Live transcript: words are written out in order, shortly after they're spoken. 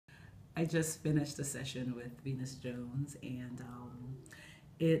I just finished a session with Venus Jones, and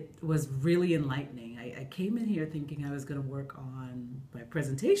it was really enlightening. I came in here thinking I was going to work on my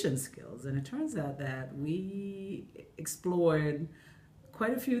presentation skills, and it turns out that we explored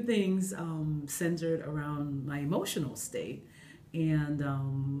quite a few things centered around my emotional state. And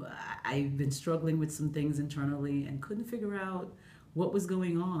I've been struggling with some things internally and couldn't figure out what was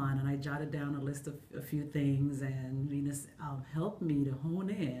going on. And I jotted down a list of a few things, and Venus helped me to hone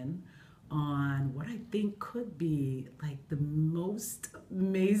in on what I think could be like the most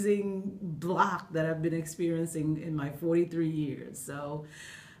amazing block that I've been experiencing in my 43 years. So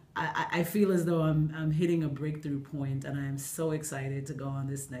I feel as though I'm hitting a breakthrough point, and I am so excited to go on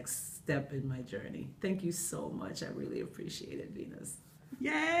this next step in my journey. Thank you so much. I really appreciate it, Venus.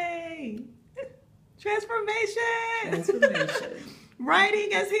 Yay! Transformation! Transformation.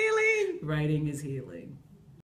 Writing as healing. Writing is healing.